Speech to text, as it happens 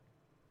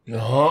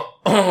Bro,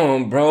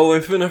 we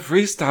finna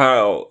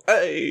freestyle.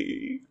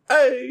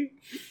 Hey.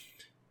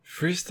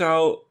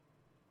 Freestyle.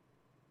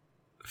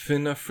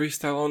 Finna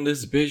freestyle on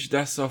this bitch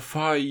that's a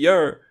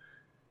fire.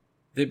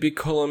 They be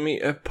calling me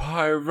a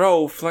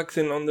pyro,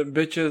 flexing on the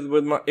bitches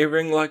with my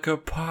earring like a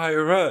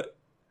pirate.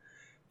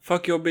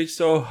 Fuck your bitch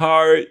so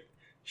hard,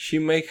 she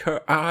make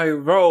her eye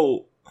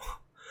roll.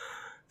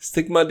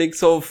 Stick my dick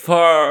so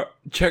far,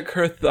 check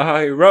her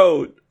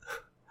thyroid.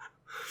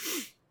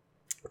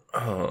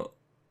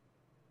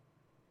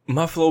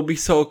 My flow be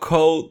so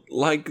cold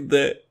like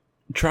the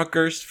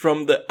truckers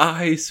from the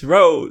ice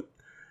road.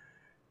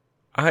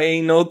 I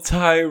ain't no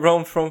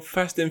Tyrone from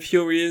Fast and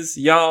Furious,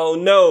 y'all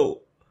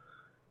know.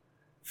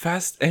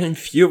 Fast and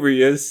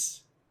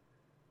Furious.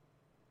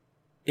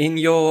 In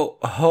your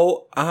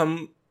hoe,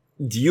 I'm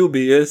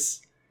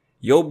dubious.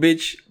 Yo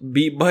bitch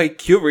be by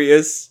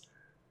curious.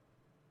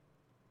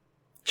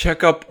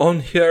 Check up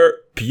on her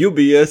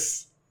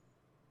pubius.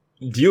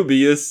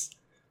 Dubious.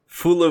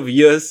 Full of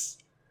yes.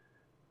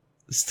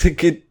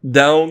 Stick it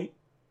down.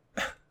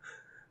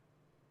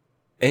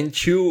 And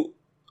chew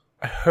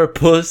her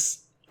puss.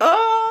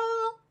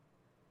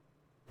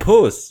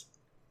 Puss.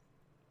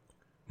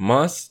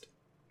 Must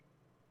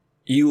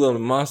Elon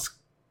Musk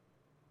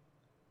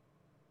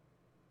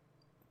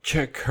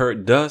check her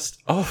dust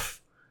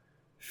off.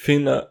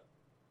 Finna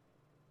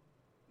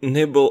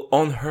nibble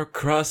on her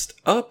crust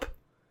up.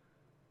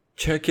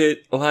 Check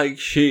it like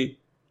she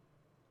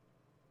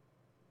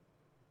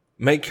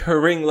make her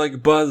ring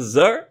like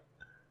buzzer.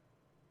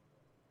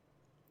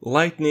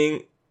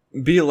 Lightning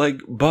be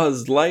like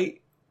Buzz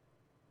Light.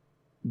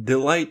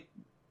 Delight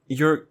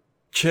your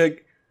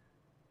chick.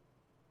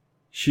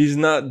 She's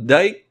not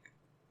dyke.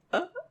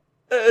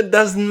 It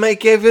doesn't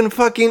make even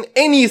fucking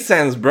any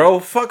sense, bro.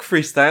 Fuck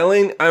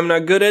freestyling. I'm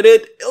not good at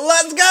it.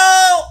 Let's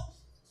go!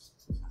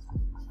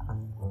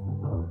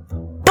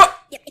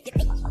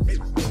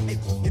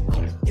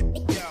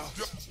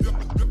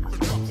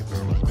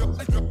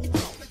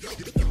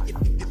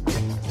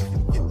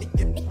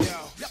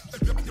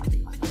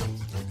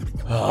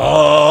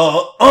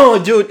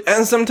 Dude,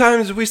 and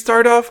sometimes we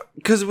start off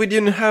because we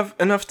didn't have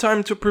enough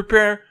time to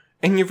prepare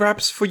any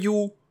raps for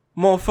you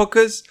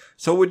motherfuckers,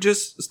 so we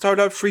just start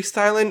out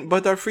freestyling,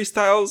 but our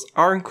freestyles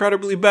are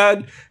incredibly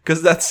bad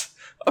because that's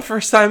the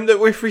first time that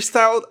we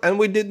freestyled and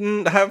we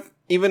didn't have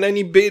even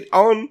any beat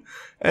on,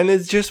 and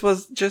it just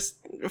was just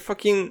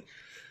fucking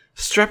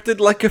strapped it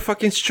like a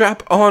fucking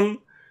strap on.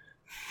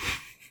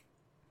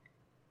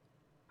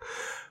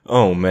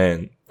 Oh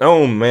man,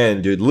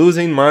 dude,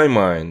 losing my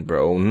mind,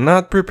 bro.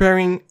 Not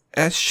preparing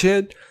as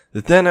shit.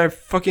 Then I'm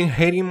fucking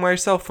hating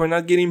myself for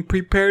not getting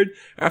prepared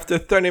after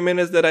 30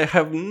 minutes that I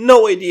have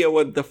no idea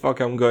what the fuck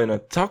I'm going to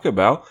talk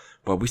about.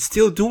 But we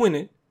still doing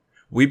it.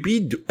 We've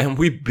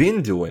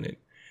been doing it.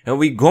 And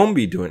we gonna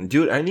be doing it.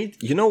 Dude,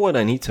 you know what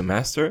I need to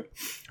master?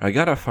 I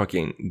gotta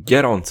fucking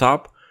get on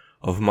top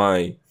of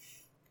my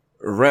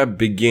rap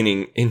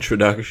beginning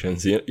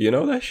introductions. You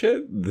know that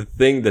shit? The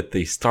thing that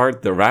they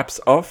start the raps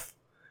off?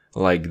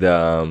 Like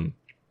the,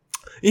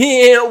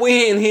 yeah,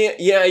 we in here.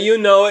 Yeah, you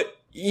know it.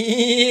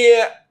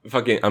 Yeah.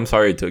 Fucking, I'm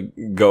sorry to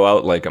go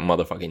out like a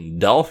motherfucking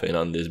dolphin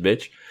on this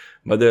bitch.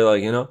 But they're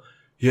like, you know,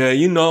 yeah,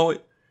 you know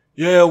it.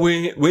 Yeah,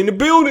 we in the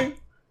building.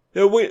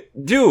 Yeah,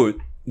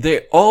 dude,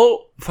 they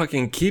all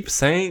fucking keep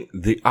saying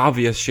the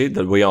obvious shit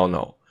that we all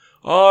know.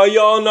 Oh,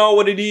 y'all know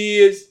what it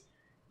is.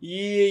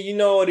 Yeah, you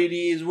know what it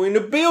is. We're in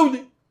the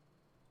building.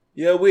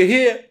 Yeah, we're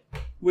here.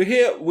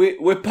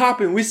 We're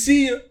popping. We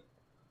see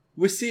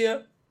ya.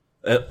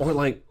 Or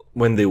like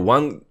when the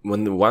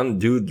one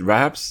dude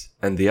raps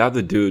and the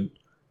other dude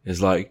is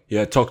like,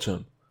 yeah, talk to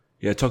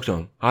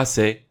him. I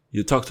say,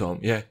 you talk to him.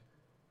 Yeah.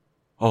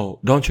 Oh,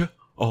 don't you?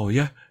 Oh,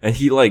 yeah. And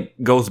he like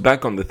goes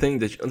back on the thing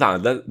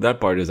that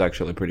part is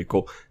actually pretty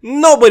cool.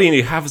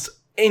 Nobody has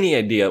any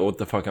idea what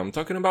the fuck I'm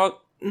talking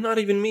about. Not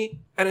even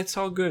me. And it's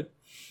all good.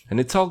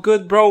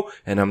 Bro.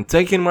 And I'm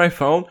taking my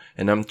phone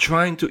and I'm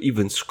trying to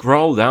even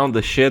scroll down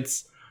the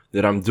shits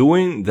that I'm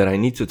doing that I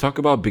need to talk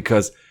about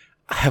because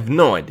I have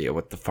no idea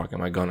what the fuck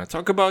am I gonna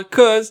talk about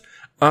cause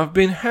I've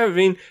been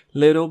having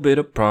little bit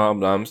of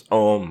problems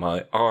on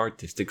my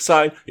artistic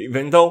side.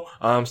 Even though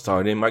I'm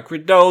starting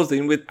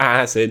microdosing with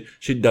acid,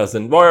 she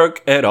doesn't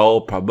work at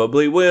all,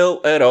 probably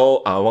will at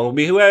all. I won't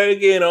be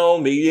working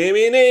on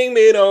beginning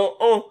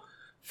middle.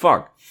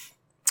 Fuck.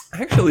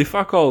 Actually,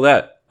 fuck all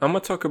that. I'm gonna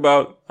talk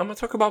about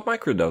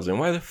microdosing.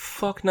 Why the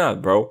fuck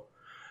not, bro?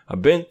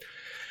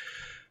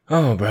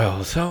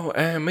 Bro. So,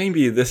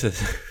 maybe this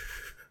is...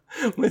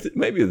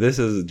 Maybe this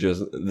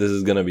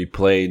is gonna be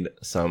played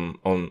some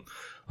on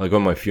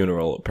my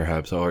funeral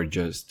perhaps, or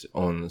just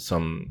on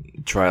some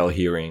trial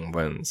hearing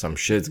when some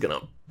shit's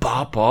gonna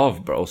pop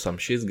off, bro. Some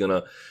shit's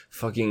gonna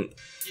fucking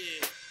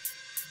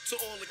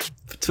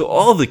to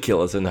all the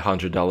killers and the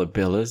 $100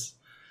 billers,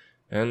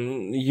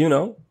 and you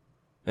know,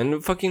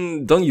 and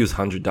fucking don't use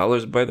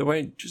 $100 by the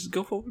way. Just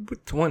go forward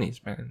with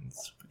 20s, man.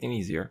 It's fucking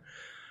easier.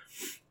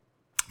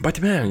 But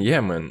man,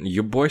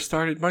 your boy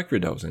started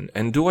microdosing.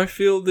 And do I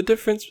feel the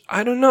difference?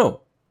 I don't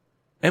know.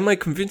 Am I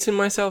convincing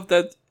myself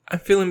that I'm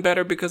feeling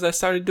better because I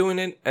started doing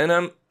it, and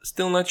I'm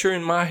still not sure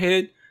in my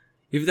head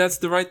if that's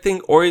the right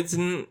thing, or it's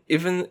even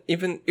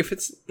if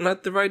it's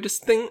not the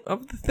rightest thing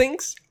of the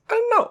things. I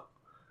don't know.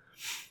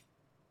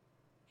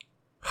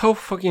 How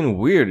fucking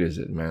weird is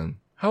it, man?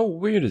 How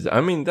weird is it?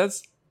 I mean,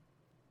 it's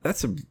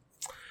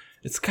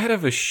kind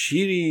of a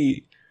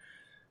shitty,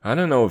 I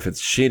don't know if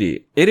it's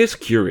shitty. It is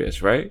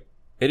curious, right?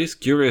 It is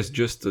curious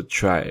just to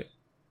try it.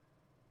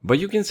 But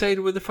you can say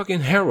it with the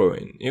fucking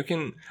heroin. You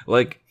can,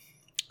 like,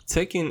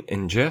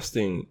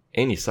 ingesting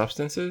any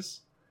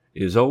substances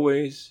it's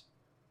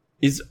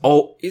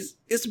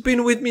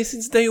been with me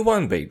since day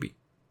one, baby.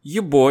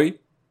 You boy,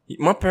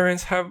 my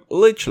parents have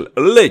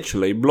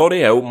literally,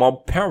 bloody hell, my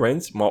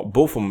parents,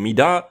 both of me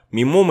dad,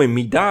 me mom and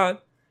me dad,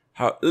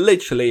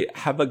 literally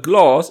have a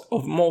glass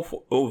of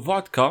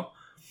vodka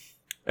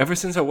ever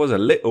since I was a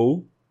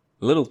little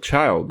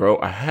child, bro.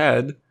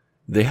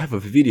 They have a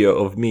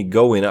video of me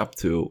going up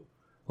to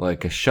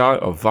like a shot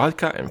of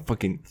vodka and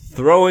fucking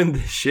throwing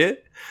the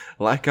shit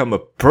like I'm a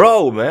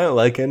pro, man,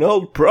 like an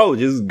old pro,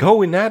 just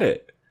going at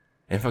it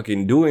and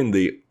fucking doing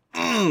the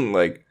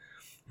like,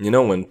 you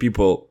know, when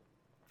people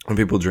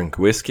drink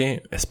whiskey,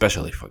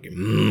 especially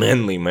fucking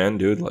manly man,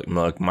 dude,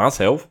 like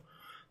myself,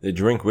 they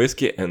drink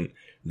whiskey and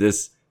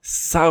this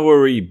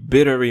soury,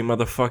 bittery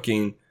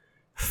motherfucking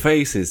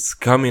face is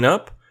coming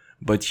up,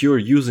 but you're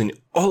using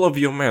all of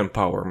your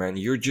manpower, man.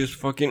 You're just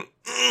fucking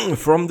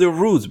from the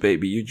roots,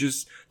 baby. You're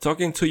just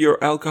talking to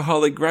your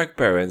alcoholic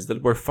grandparents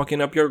that were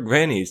fucking up your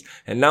grannies,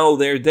 and now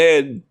they're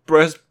dead.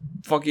 Praise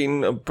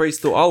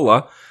to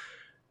Allah.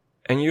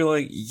 And you're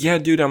like, yeah,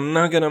 dude, I'm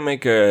not gonna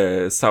make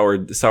a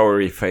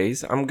soury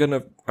face. I'm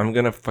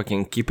gonna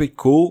fucking keep it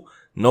cool.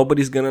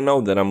 Nobody's gonna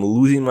know that I'm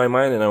losing my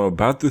mind and I'm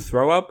about to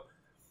throw up.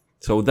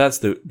 So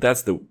that's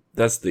whatever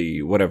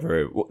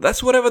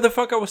the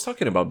fuck I was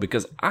talking about,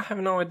 because I have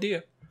no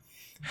idea.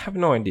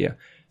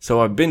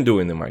 So I've been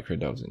doing the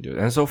microdosing, dude.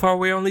 And so far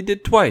we only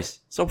did twice.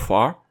 So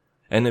far.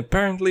 And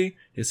apparently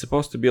it's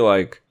supposed to be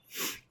like,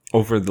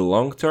 over the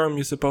long term,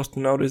 you're supposed to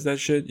notice that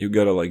shit. You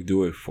gotta like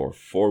do it for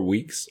 4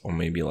 weeks or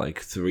maybe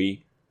like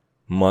 3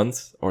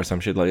 months or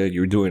some shit like that.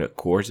 You're doing a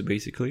course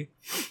basically.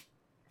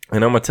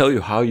 And I'm gonna tell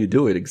you how you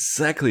do it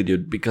exactly,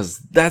 dude,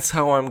 because that's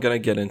how I'm gonna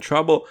get in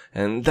trouble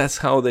and that's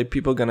how the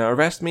people gonna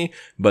arrest me.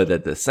 But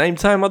at the same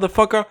time,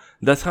 motherfucker,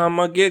 that's how I'm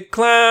gonna get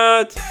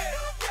clout.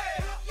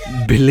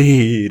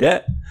 Believe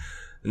that.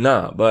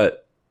 Nah,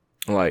 but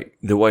like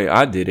the way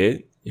I did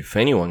it, if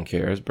anyone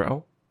cares,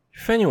 bro.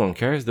 If anyone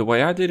cares, the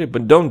way I did it,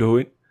 but don't do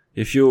it.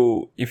 If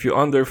you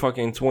under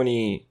fucking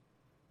 20,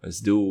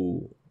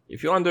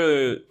 if you're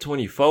under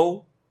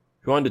 24,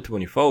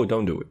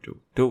 don't do it,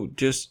 dude.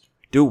 Just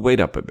wait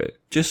up a bit.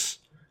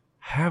 Just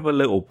have a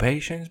little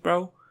patience,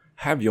 bro.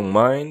 Have your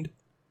mind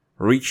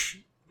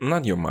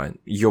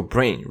your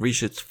brain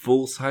reach its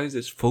full size,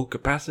 its full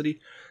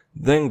capacity.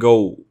 Then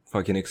go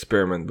fucking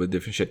experiment with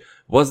different shit.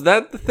 Was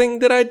that the thing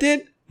that I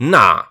did?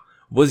 Nah.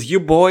 Was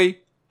your boy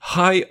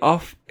high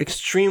off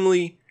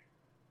extremely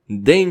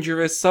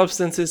dangerous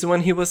substances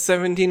when he was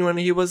 17, when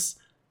he was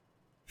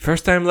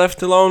first time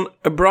left alone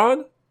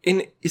abroad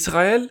in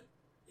Israel?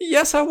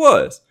 Yes, I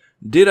was.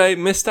 Did I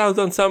miss out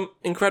on some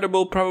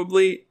incredible,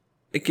 probably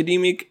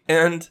academic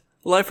and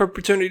life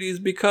opportunities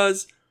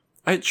because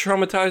I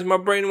traumatized my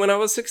brain when I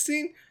was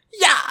 16?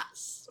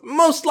 Yes,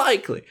 most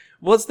likely.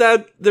 Was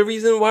that the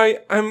reason why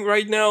I'm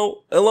right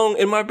now alone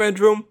in my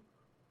bedroom?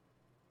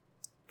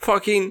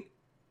 Fucking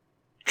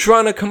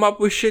trying to come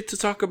up with shit to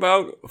talk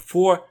about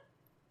for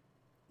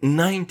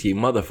 90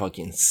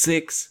 motherfucking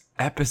 6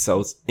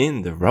 episodes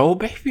in the row,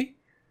 baby?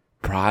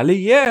 Probably,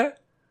 yeah.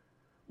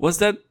 Was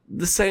that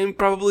the same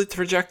probably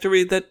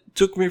trajectory that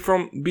took me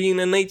from being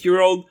an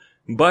 8-year-old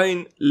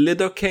buying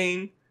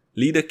lidocaine?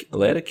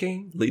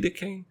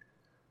 Lidocaine?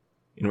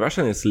 In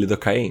Russian it's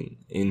lidocaine.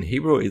 In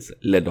Hebrew it's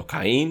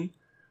lidocaine.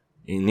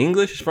 In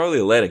English it's probably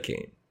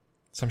lidocaine.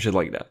 Some shit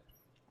like that.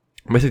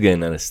 Basically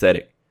an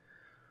anesthetic.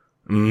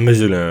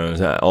 Basically,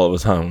 all of the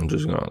time I'm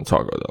just gonna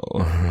talk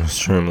about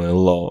extremely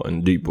low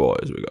and deep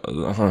voice because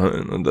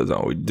that's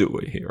how we do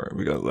it here.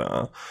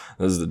 Because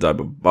this is the type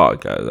of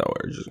podcast that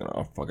we're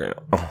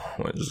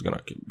just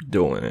gonna keep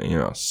doing it. You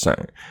know what I'm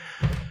saying?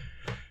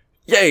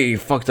 Yay!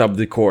 Fucked up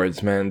the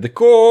chords, man. The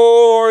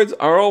chords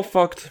are all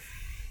fucked.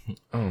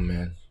 Oh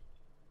man,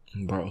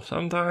 bro.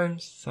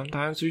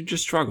 Sometimes we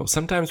just struggle.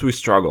 Sometimes we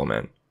struggle,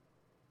 man.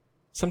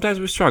 Sometimes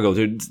we struggle,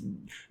 dude.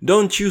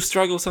 Don't you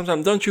struggle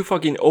sometimes? Don't you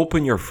fucking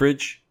open your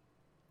fridge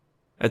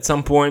at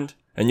some point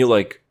and you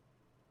like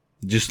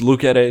just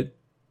look at it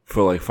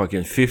for like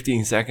fucking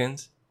 15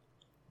 seconds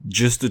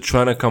just to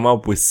try to come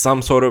up with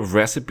some sort of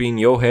recipe in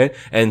your head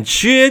and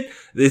shit?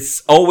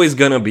 It's always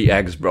gonna be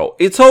eggs, bro.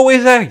 It's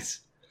always eggs.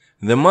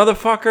 The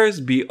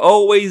motherfuckers be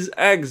always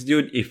eggs,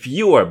 dude. If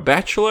you are a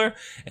bachelor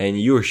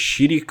and you're a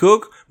shitty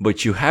cook,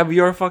 but you have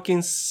your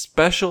fucking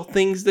special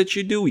things that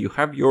you do, you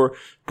have your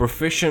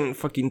proficient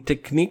fucking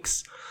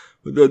techniques,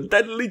 the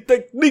deadly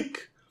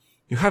technique.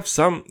 You have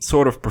some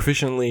sort of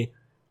proficiently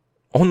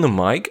on the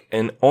mic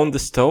and on the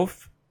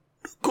stove,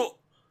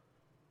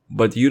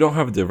 but you don't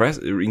have the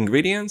rest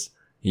ingredients.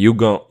 You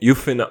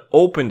finna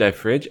open that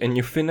fridge and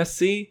you finna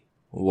see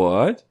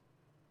what?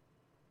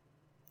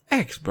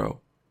 Eggs,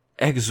 bro.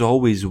 Eggs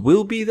always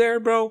will be there,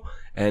 bro.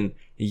 And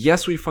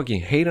yes, we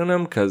fucking hate on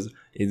them because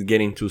it's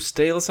getting too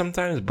stale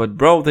sometimes. But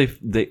bro,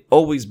 they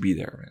always be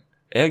there, man.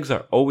 Eggs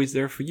are always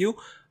there for you,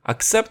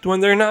 except when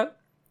they're not.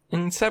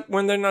 Except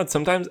when they're not.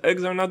 Sometimes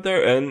eggs are not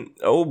there, and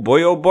oh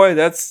boy,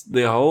 that's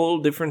the whole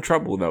different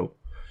trouble, though.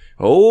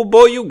 Oh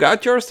boy, you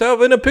got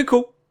yourself in a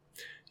pickle.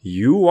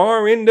 You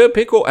are in the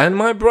pickle. And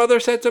my brother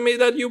said to me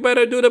that you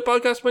better do the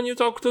podcast when you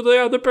talk to the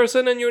other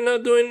person and you're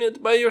not doing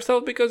it by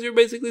yourself because you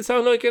basically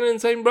sound like an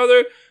insane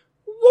brother.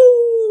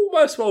 Woo!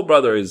 My small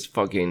brother is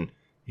fucking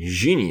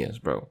genius,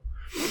 bro.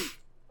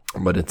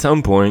 But at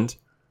some point,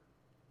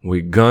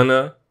 we're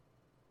gonna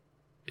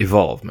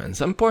evolve, man. At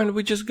some point,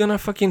 we're just gonna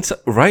fucking...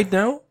 Right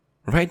now,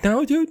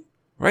 dude.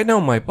 Right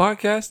now, my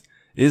podcast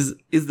is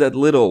that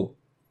little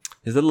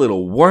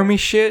wormy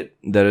shit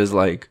that is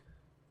like...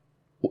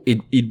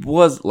 It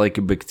was like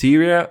a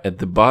bacteria at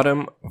the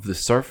bottom of the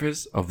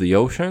surface of the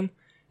ocean,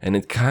 and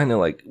it kind of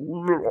like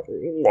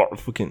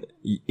fucking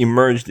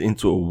emerged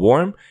into a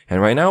worm. And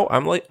right now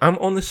I'm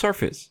on the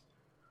surface.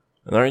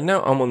 And right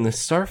now I'm on the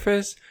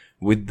surface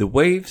with the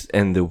waves,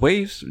 and the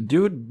waves,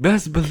 dude,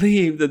 best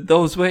believe that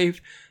those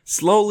waves,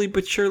 slowly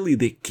but surely,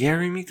 they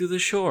carry me to the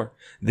shore.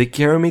 They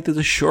carry me to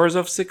the shores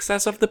of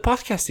success of the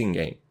podcasting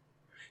game.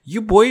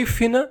 You boy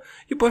finna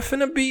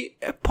be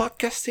a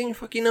podcasting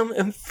fucking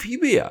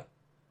amphibia.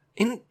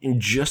 In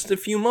just a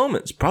few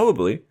moments,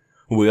 probably.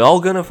 We're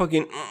all gonna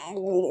fucking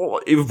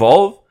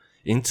evolve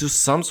into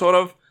some sort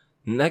of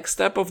next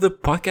step of the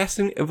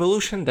podcasting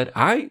evolution that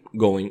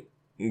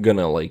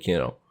gonna like,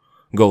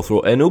 go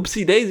through. And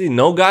oopsie daisy,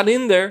 no God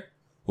in there.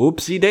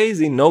 Oopsie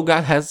daisy, no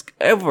God has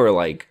ever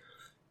like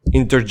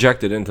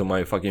interjected into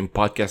my fucking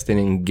podcasting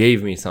and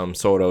gave me some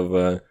sort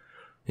of,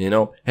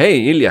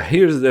 hey Ilya,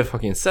 here's the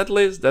fucking set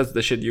list. That's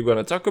the shit you're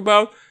gonna talk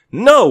about.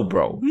 No,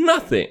 bro,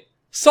 nothing.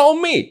 It's all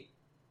me.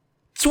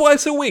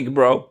 Twice a week,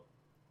 bro.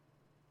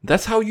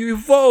 That's how you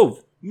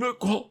evolve.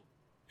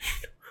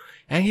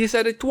 And he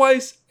said it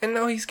twice, and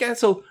now he's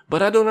cancelled.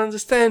 But I don't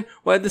understand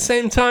why at the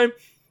same time,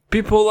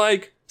 people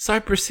like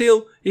Cypress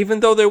Hill,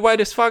 even though they're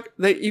white as fuck,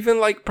 they even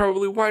like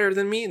probably whiter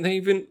than me, they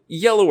even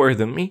yellower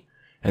than me,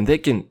 and they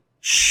can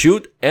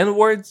shoot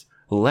N-words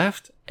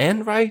left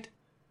and right.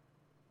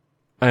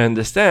 I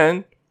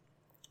understand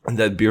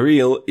that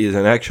BeReal is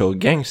an actual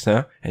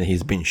gangster, and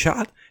he's been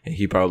shot, and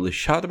he probably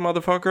shot a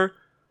motherfucker.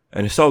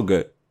 And it's all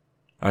good.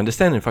 I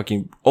understand it.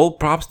 Fucking all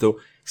props though.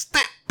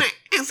 Step back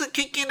isn't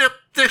kicking up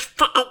this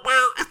for a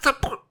while. It's a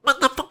put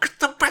motherfuckers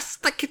to rest.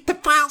 I get the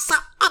files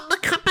up on the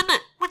cabinet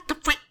with the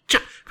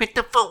feature, with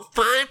the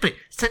 4-5 and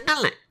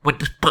signal it with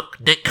the punk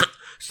nigga.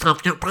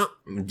 Solve your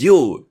problem.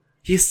 Dude,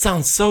 he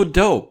sounds so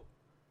dope.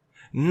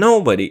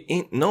 Nobody,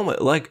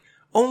 like,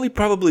 only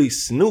probably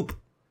Snoop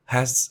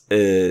has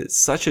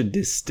such a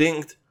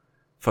distinct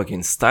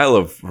fucking style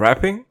of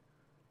rapping.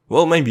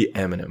 Well, maybe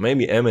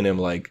Eminem.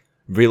 Like,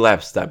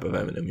 relapse type of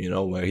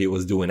Eminem, where he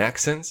was doing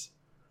accents,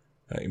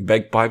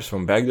 bagpipes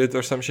from Baghdad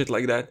or some shit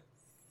like that.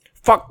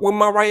 Fuck with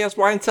Mariah's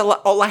wine cellar,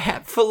 all I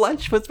had for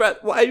lunch was red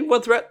wine.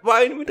 What's red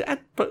wine with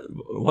that?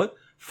 What?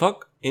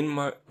 Fuck in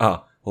my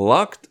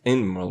locked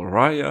in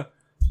Mariah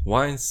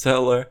wine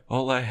cellar,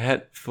 all I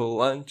had for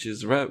lunch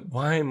is red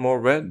wine, more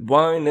red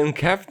wine, and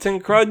Captain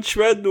Crunch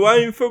red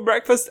wine for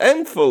breakfast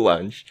and for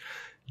lunch.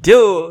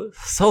 Dude,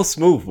 so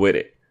smooth with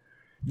it.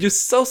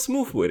 Just so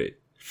smooth with it.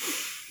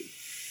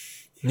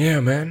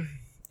 Yeah, man.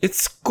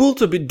 It's cool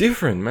to be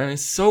different, man.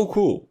 It's so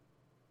cool.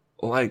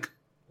 Like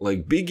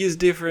Biggie's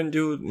different,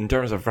 dude, in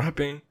terms of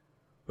rapping.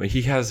 But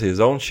he has his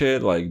own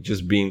shit, like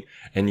just being...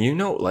 And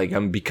like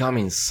I'm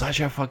becoming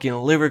such a fucking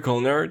lyrical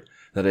nerd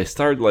that I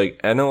start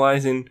like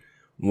analyzing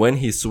when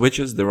he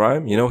switches the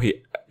rhyme. He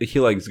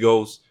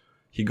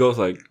goes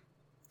like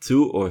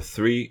 2 or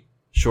 3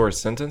 short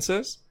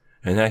sentences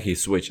and then he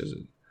switches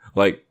it.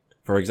 Like,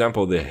 for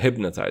example, the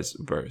Hypnotize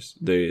verse,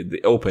 the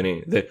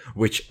opening,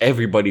 which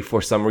everybody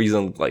for some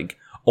reason like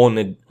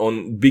on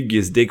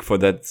Biggie's dick for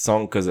that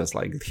song because it's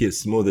like his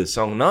smoothest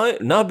song. No,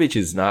 bitch,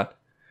 it's not.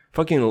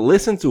 Fucking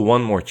listen to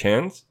One More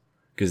Chance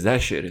because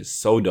that shit is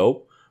so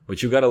dope.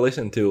 But you gotta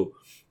listen to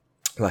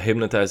like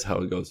Hypnotize, how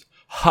it goes.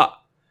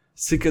 Ha,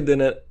 sicker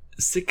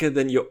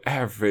than your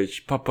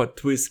average Papa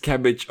Twist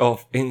cabbage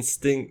off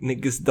instinct.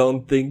 Niggas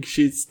don't think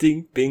shit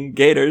stink. Pink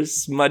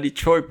Gators, my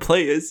Detroit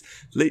players,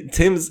 late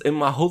Tims and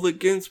my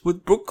hooligans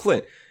with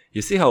Brooklyn.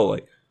 You see how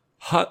like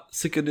hot,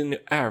 sicker than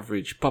your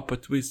average Papa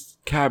Twist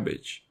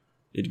cabbage.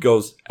 It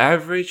goes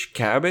average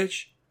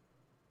cabbage,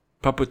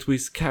 Papa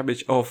Twist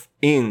cabbage off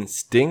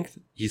instinct.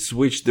 He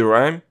switched the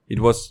rhyme. It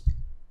was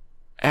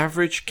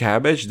average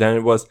cabbage, then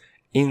it was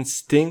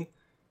instinct.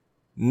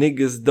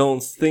 Niggas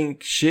don't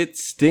think shit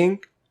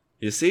stink.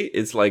 You see,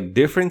 it's like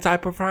different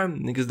type of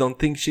rhyme. Niggas don't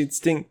think shit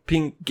stink.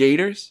 Pink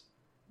Gators.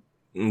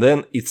 And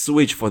then it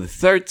switched for the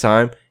third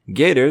time.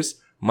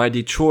 Gators, my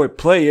Detroit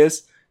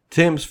players.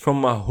 Tim's from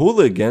my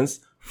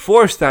hooligans.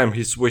 Fourth time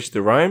he switched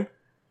the rhyme.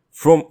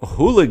 From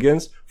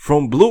hooligans,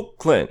 from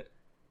Brooklyn.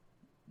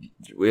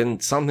 when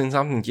something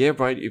hair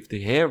right, if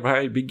the hair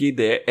right begin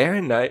the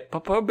air night,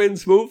 Papa Ben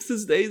moves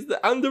his days the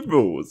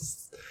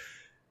underbows.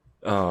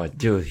 Oh,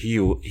 dude, he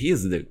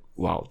is the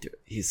wow, dude.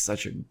 He's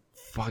such a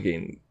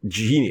fucking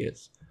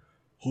genius.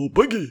 Oh,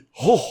 Biggie,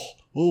 oh,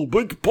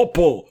 Big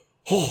Papa,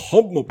 oh,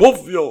 I'm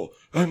above you,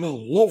 and I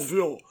love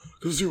you,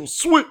 'cause you're a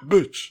sweet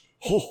bitch.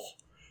 Oh,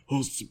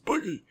 it's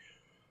Biggie,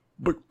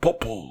 Big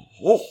Papa,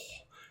 oh.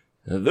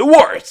 The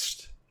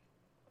worst.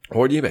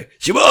 Or D-Max.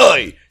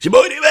 Shaboy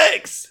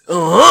D-Max.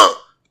 Where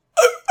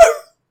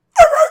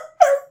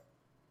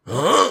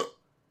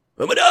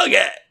my dog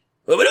at?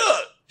 Where my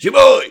dog?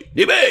 Shaboy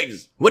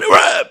D-Max. When I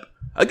rap,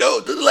 I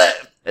go to the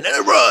left, and then I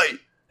right,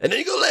 and then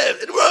you go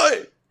left and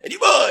right, and you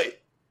boy.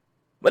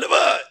 What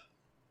about?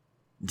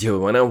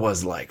 Dude, when I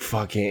was like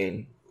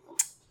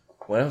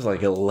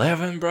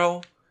 11,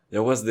 bro,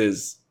 there was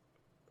this,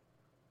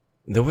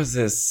 dude,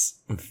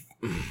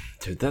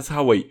 that's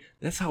how we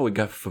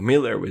got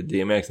familiar with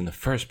DMX in the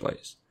first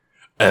place.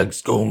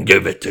 X gon'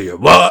 give it to you,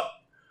 what?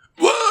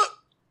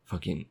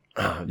 Fucking,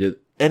 dude,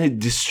 and it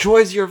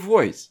destroys your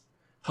voice.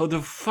 How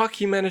the fuck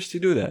he managed to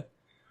do that?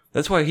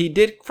 That's why he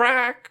did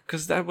crack,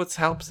 cause that's what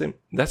helps him.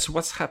 That's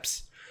what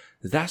helps.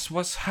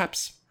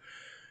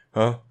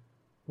 Huh?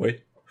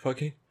 Wait,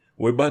 fucking,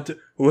 we're finna.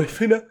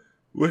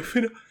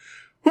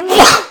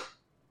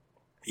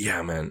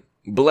 Yeah, man.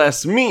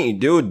 Bless me,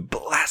 dude.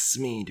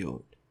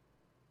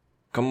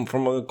 Come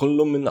from a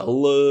Colombian,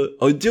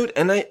 oh, dude,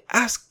 and I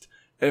asked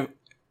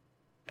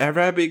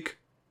Arabic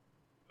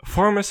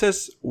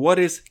pharmacist what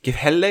is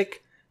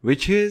kifhalek,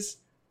 which is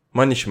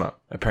manishma,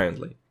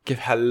 apparently.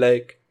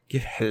 Kifhalek.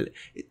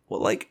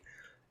 Well, like,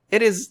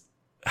 it is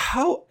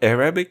how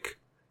Arabic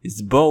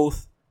is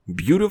both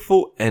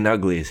beautiful and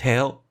ugly as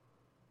hell.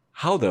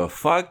 How the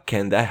fuck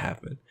can that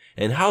happen?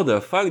 And how the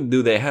fuck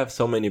do they have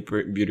so many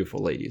beautiful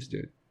ladies,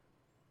 dude?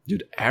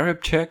 Dude,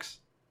 Arab chicks?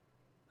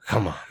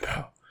 Come on,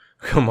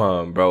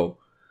 bro.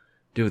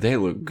 Dude, they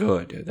look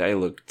good, dude. They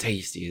look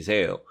tasty as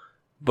hell.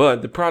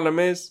 But the problem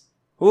is,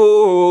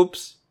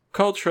 oops,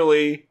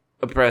 culturally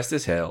oppressed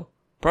as hell.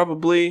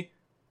 Probably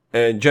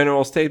a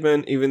general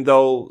statement, even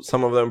though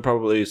some of them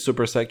probably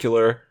super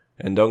secular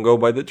and don't go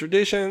by the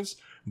traditions.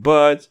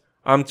 But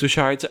I'm too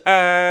shy to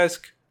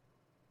ask.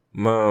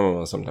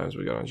 Sometimes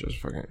we gotta just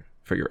fucking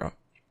figure out.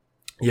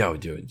 Yo,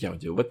 dude,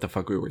 what the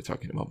fuck we were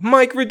talking about?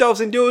 Mike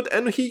Rudolphson, dude,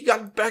 and he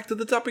got back to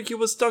the topic he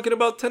was talking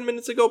about 10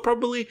 minutes ago,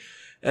 probably.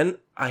 And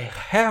I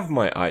have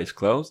my eyes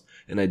closed,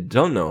 and I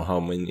don't know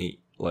how many,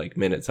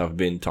 minutes I've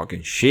been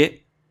talking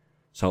shit.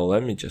 So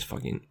let me just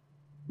fucking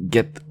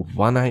get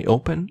one eye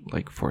open,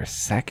 for a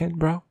second,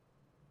 bro.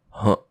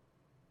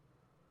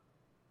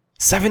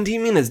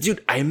 17 minutes,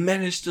 dude, I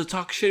managed to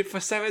talk shit for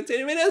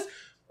 17 minutes?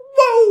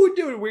 Whoa,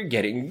 dude, we're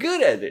getting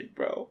good at it,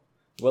 bro.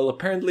 Well,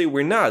 apparently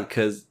we're not,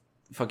 because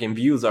fucking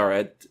views are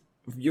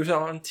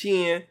on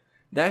 10.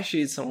 That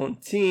shit's on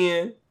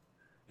 10.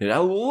 Dude, I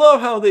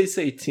love how they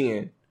say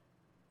 10.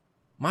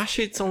 My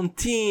shit's on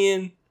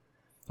 10.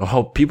 Or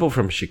how people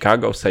from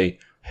Chicago say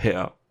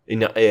hell in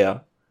the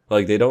air.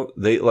 Like they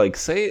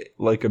say it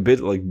like a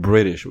bit like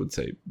British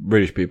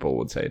people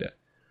would say that.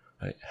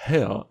 Like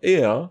hell,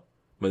 yeah.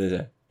 But they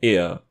say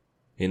air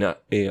in the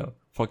air.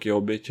 Fuck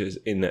your bitches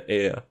in the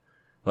air.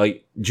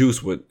 Like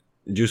Juice would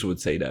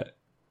say that.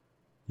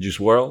 Juice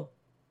WRLD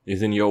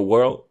is in your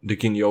world,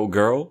 dick in your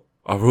girl,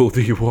 I rule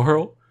the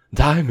world,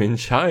 diamond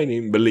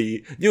shining,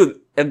 believe. Dude,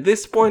 at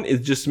this point,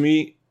 it's just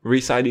me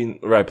reciting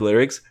rap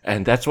lyrics,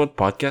 and that's what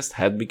podcast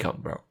had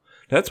become, bro.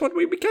 That's what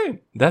we became.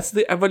 That's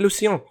the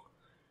evolution.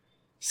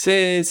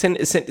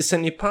 Ce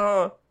n'est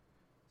pas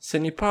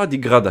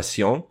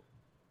dégradation.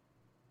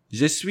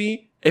 Je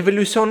suis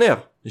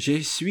évolutionnaire.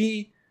 Je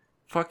suis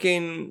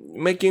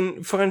fucking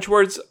making French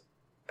words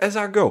as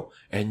I go.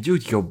 And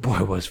dude, your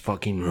boy was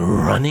fucking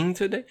running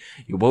today.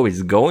 Your boy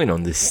was going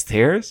on the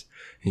stairs.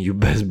 And you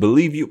best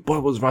believe your boy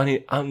was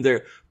running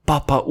under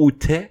Papa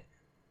Ute.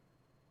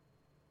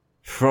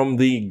 From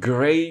the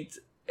great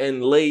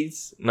and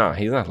late. Nah,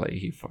 he's not late.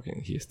 He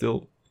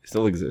still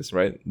exists,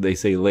 right? They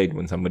say late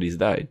when somebody's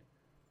died.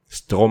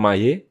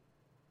 Stromae.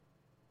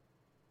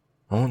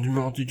 On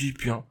demande du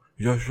bien.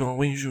 Je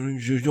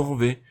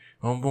vais.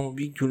 En bon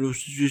vie que le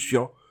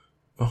situation.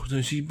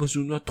 Par-dessus, pas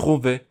sous la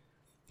trouver.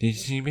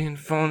 Des bien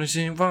font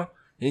les va.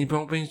 Et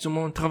bon, ben, tout le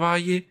monde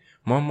travailler.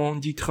 Maman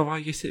dit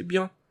travailler, c'est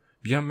bien.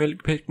 Bien, mais le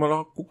pète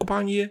malin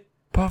accompagné.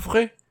 Pas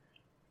vrai?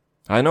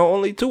 I know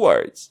only 2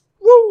 words.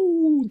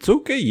 Woo!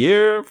 Took a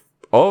year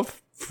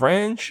of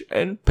French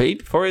and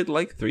paid for it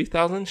like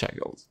 3,000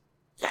 shekels.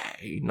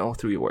 Yeah, no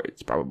 3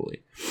 words,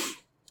 probably.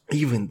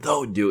 Even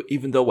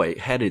though I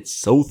had it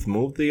so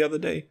smooth the other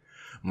day,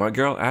 my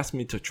girl asked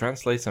me to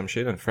translate some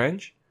shit in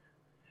French,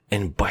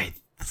 and by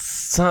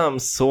some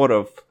sort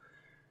of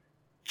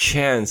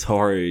chance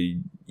or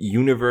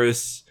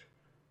universe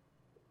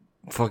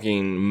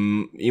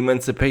fucking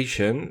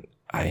emancipation,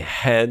 I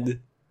had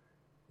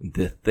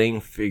the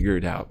thing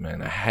figured out,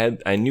 man.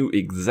 I knew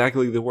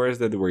exactly the words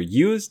that were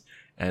used,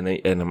 and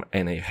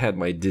I had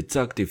my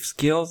deductive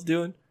skills,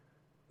 dude,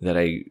 that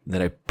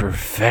I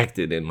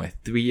perfected in my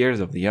 3 years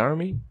of the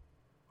army.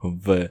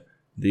 of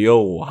the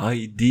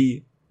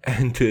O-I-D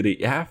and to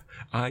the F,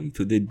 I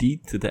to the D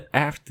to the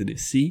F to the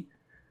C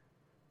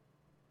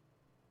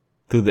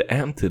to the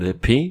M to the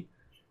P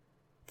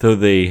to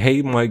the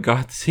hey my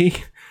God C.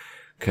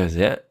 Cause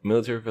yeah,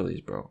 military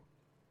police, bro.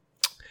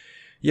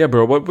 Yeah,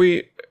 bro, but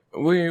we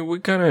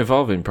kind of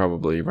evolving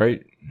probably,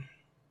 right?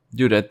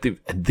 Dude, at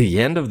the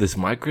end of this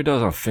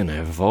microdose, I'm finna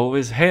evolve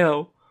as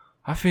hell.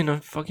 I'm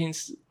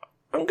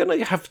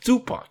gonna have 2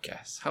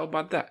 podcasts. How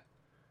about that?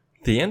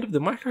 The end of the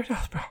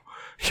microdose, bro.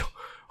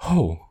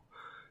 Oh,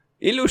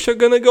 Ilusha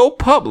gonna go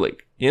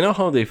public. You know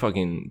how they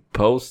fucking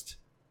post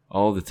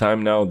all the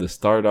time now, the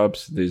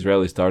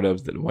Israeli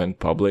startups that went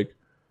public?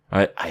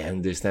 I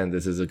understand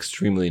this is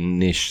extremely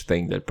niche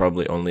thing that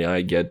probably only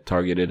I get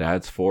targeted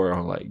ads for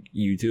on like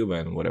YouTube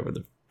and whatever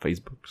the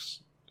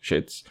Facebook's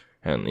shits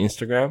and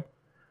Instagram.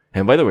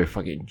 And by the way,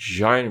 fucking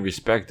giant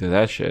respect to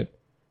that shit.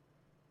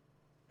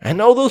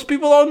 And all those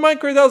people on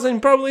microdose,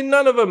 and probably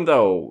none of them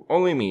though,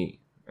 only me.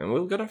 And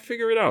we're gonna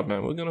figure it out,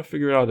 man. We're gonna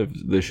figure out if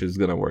this shit's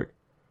gonna work.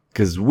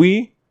 Cause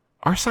we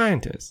are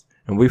scientists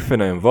and we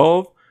finna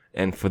evolve,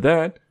 and for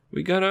that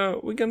we're gonna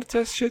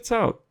test shits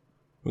out.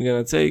 We're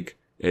gonna take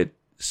it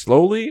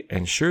slowly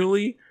and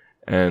surely,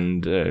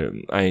 and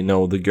I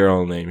know the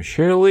girl named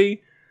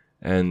Shirley,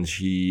 and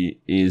she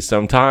is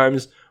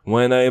sometimes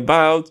when I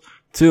about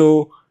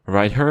to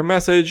write her a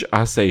message,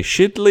 I say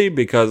shitly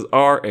because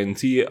R and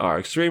T are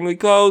extremely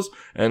close,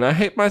 and I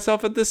hate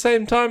myself at the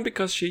same time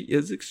because she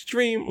is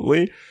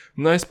extremely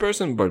nice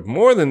person, but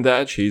more than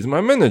that, she's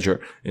my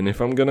manager, and if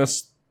I'm gonna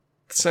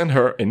send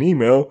her an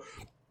email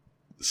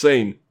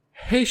saying,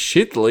 hey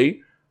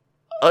shitly,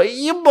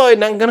 you boy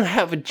not gonna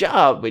have a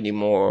job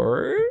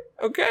anymore,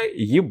 okay?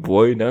 You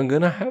boy not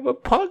gonna have a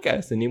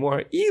podcast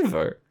anymore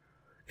either.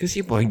 Cause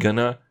you boy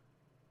gonna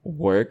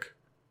work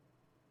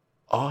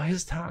all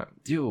his time.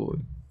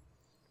 Dude.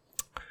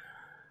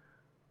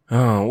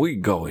 Oh, we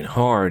going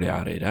hard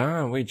at it,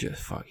 huh? We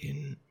just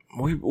fucking...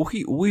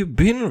 We've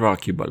been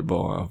Rocky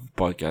Balboa of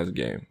podcast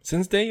game.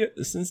 Since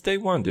day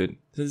one, dude.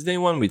 Since day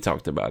one we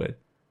talked about it.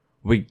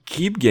 We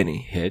keep getting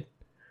hit.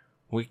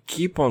 We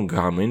keep on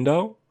coming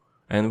though.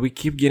 And we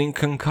keep getting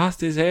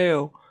concussed as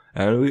hell.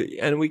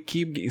 And we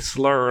keep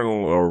slurring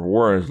our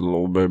words a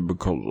little bit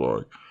because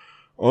like,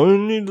 I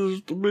need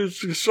this to be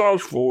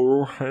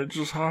successful. I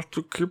just have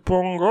to keep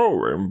on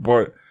going.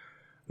 But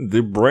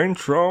the brain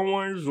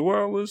trauma as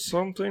well is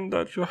something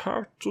that you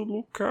have to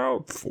look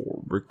out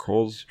for,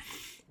 because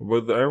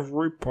with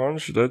every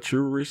punch that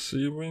you're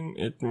receiving,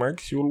 it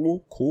makes you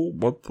look cool,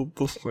 but at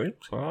the same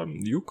time,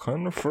 you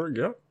kind of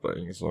forget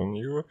things, and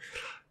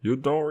you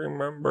don't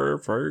remember,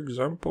 for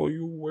example,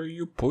 where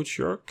you put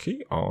your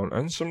key on.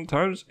 And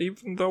sometimes,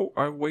 even though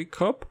I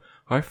wake up,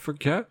 I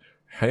forget,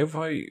 have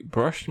I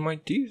brushed my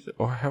teeth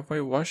or have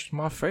I washed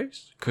my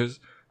face? Because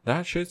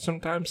that shit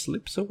sometimes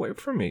slips away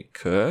from me,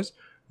 because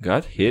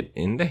got hit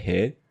in the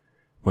head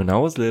when I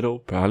was little,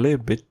 probably a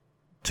bit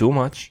too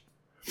much.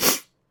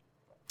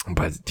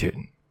 But dude,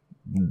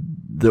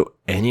 do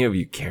any of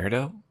you care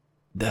though?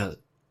 Does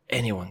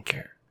anyone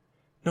care?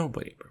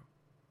 Nobody, bro.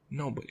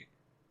 Nobody.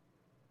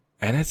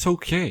 And it's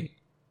okay.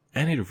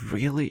 And it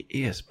really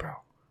is, bro.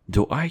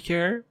 Do I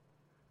care?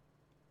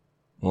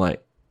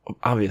 Like,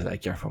 obviously I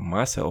care for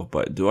myself,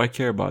 but do I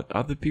care about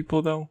other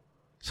people though?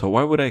 So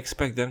why would I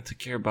expect them to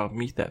care about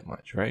me that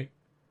much, right?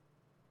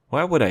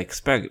 Why would I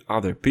expect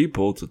other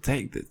people to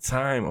take the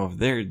time of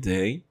their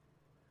day,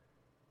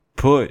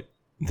 put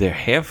their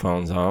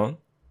headphones on,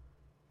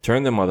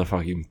 turn the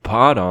motherfucking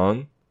pod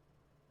on,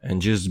 and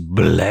just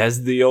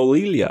blast the old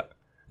Ilya?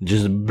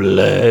 Just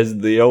blast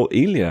the old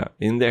Ilya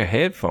in their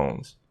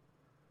headphones.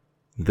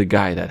 The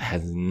guy that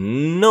has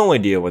no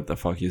idea what the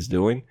fuck he's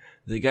doing.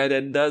 The guy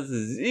that does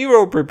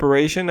zero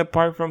preparation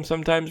apart from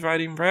sometimes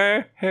writing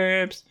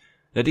raps.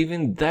 That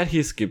even that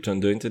he skipped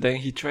on doing today.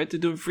 He tried to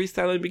do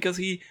freestyling because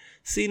he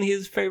seen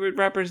his favorite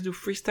rappers do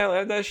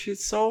freestyle, and that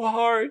shit's so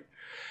hard.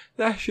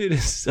 That shit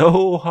is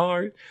so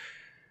hard.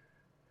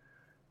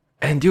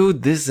 And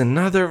dude, this is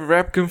another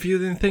rap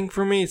confusing thing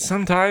for me.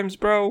 Sometimes,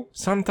 bro,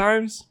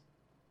 sometimes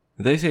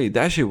they say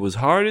that shit was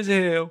hard as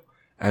hell.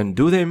 And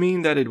do they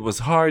mean that it was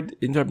hard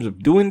in terms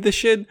of doing the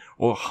shit,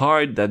 or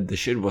hard that the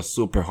shit was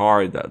super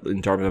hard that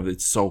in terms of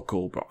it's so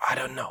cool, bro? I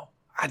don't know.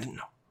 I've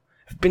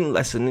been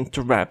listening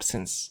to rap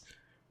since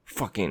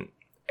fucking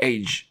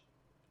age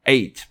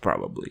 8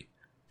 probably.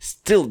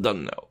 Still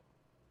don't know.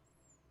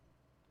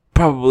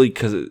 Probably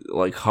because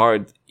like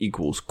hard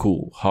equals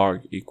cool.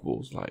 Hard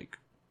equals like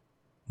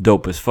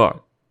dope as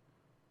fuck.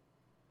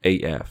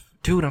 AF.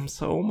 Dude, I'm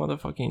so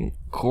motherfucking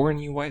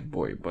corny white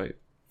boy, but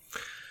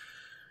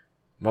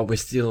we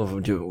still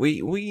do.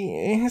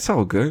 It's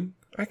all good.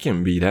 I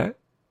can be that.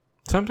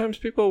 Sometimes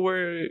people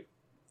were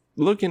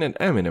looking at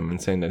Eminem and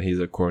saying that he's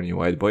a corny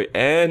white boy.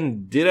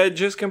 And did I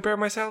just compare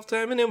myself to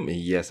Eminem?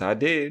 Yes, I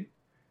did.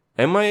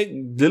 Am I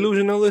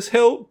delusional as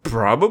hell?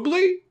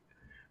 Probably.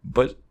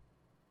 But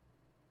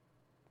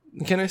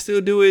can I still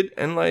do it?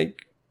 And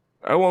like,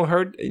 I won't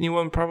hurt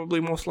anyone,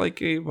 probably, most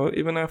likely. But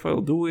even if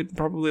I'll do it,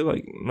 probably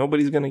like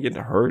nobody's gonna get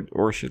hurt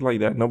or shit like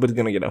that. Nobody's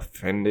gonna get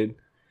offended.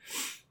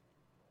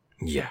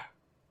 Yeah.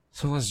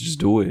 So let's just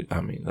do it.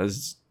 I mean,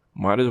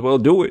 might as well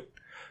do it.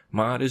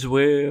 Might as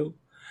well.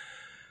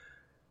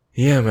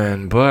 Yeah,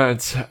 man.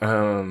 But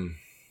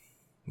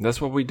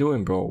that's what we're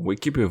doing, bro. We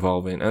keep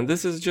evolving, and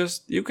this is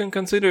just, you can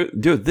consider,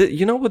 dude.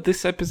 You know what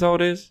this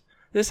episode is?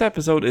 This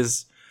episode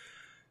is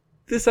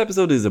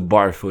a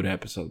bar food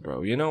episode,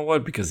 bro. You know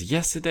what? Because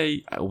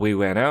yesterday we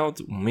went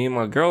out, me and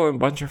my girl and a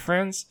bunch of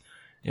friends,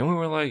 and we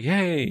were like,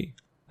 hey,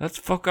 let's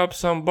fuck up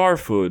some bar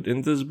food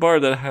in this bar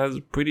that has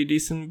pretty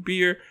decent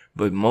beer,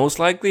 but most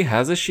likely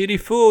has a shitty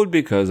food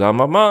because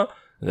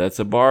that's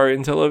a bar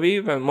in Tel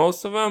Aviv, and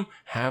most of them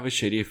have a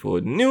shitty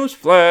food.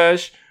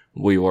 Newsflash,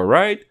 we were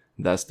right.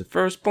 That's the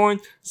first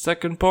point.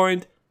 Second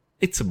point,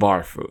 it's a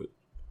bar food.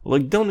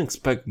 Like, don't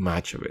expect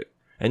much of it.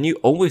 And you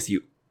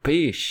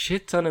pay a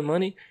shit ton of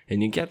money,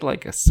 and you get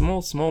like a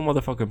small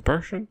motherfucking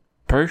Persian.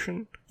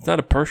 It's not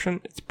a Persian,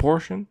 it's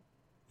portion,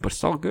 but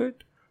it's all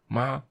good.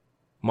 My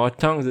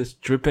tongue is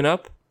dripping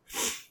up.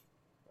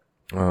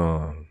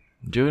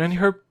 Dude, and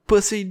her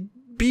pussy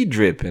be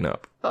dripping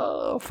up.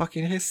 Oh,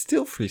 fucking, he's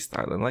still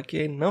freestyling like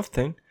it ain't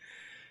nothing.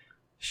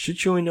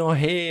 Shoot you in your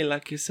head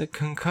like it's a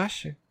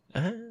concussion.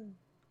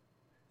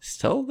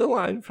 Stole the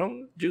line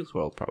from Juice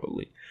WRLD,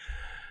 probably.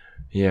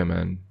 Yeah,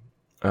 man.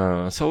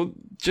 So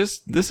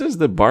this is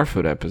the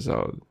Barfoot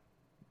episode.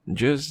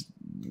 Just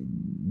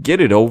get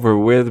it over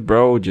with,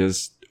 bro.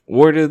 Just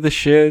order the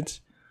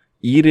shit.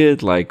 Eat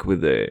it like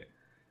with a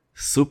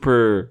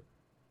super...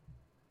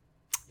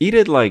 Eat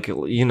it like,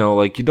 you know,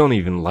 like you don't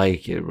even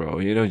like it, bro.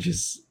 You know,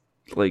 just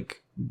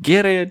like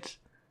get it,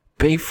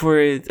 pay for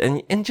it,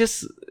 and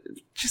just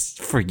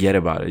forget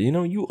about it. You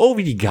know, you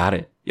already got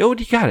it.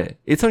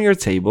 It's on your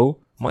table.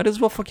 Might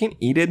as well fucking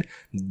eat it.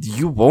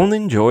 You won't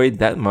enjoy it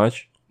that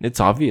much. It's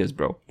obvious,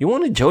 bro. You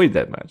won't enjoy it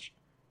that much.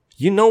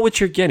 You know what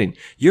you're getting.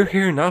 You're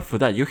here not for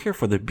that. You're here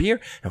for the beer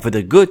and for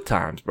the good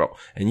times, bro.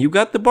 And you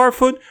got the bar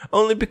food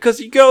only because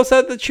your girl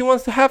said that she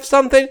wants to have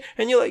something.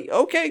 And you're like,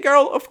 okay,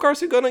 girl, of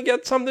course you're gonna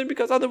get something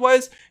because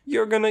otherwise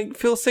you're gonna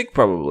feel sick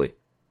probably.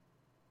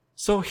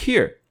 So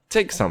here,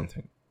 take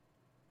something.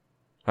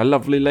 A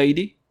lovely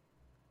lady.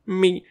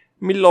 Me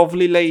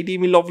lovely lady,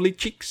 me lovely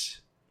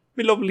cheeks.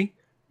 Me lovely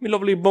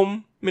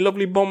bum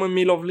and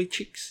me lovely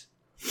cheeks.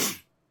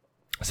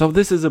 So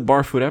this is a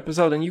bar food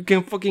episode, and you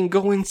can fucking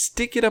go and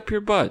stick it up your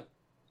butt.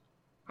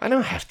 I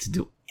don't have to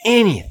do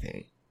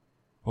anything.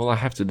 Well, I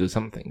have to do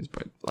some things,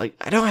 but like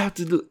I don't have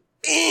to do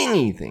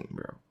anything,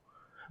 bro.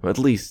 Or at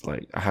least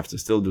like I have to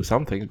still do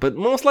some things, but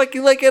most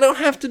likely like I don't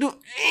have to do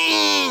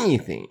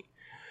anything.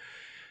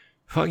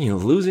 Fucking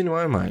losing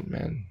my mind,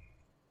 man.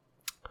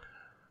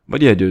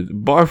 But yeah,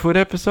 dude, bar food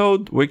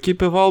episode, we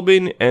keep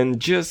evolving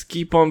and just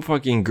keep on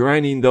fucking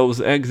grinding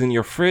those eggs in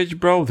your fridge,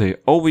 bro. They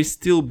always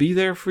still be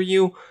there for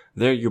you.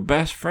 They're your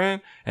best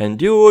friend. And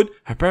dude,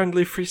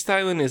 apparently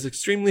freestyling is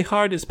extremely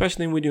hard,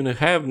 especially when you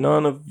have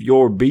none of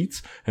your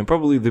beats. And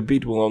probably the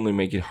beat will only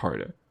make it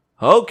harder.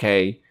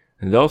 Okay,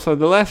 and those are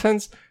the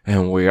lessons,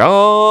 and we're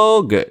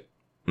all good.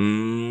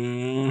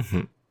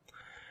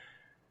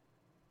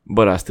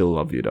 But I still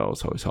love you though,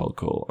 so it's all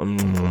cool.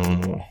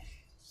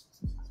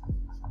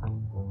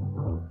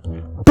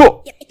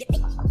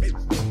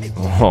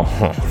 Oh,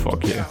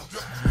 fuck yeah.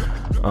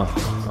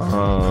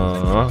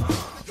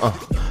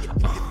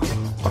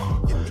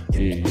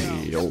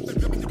 Yo.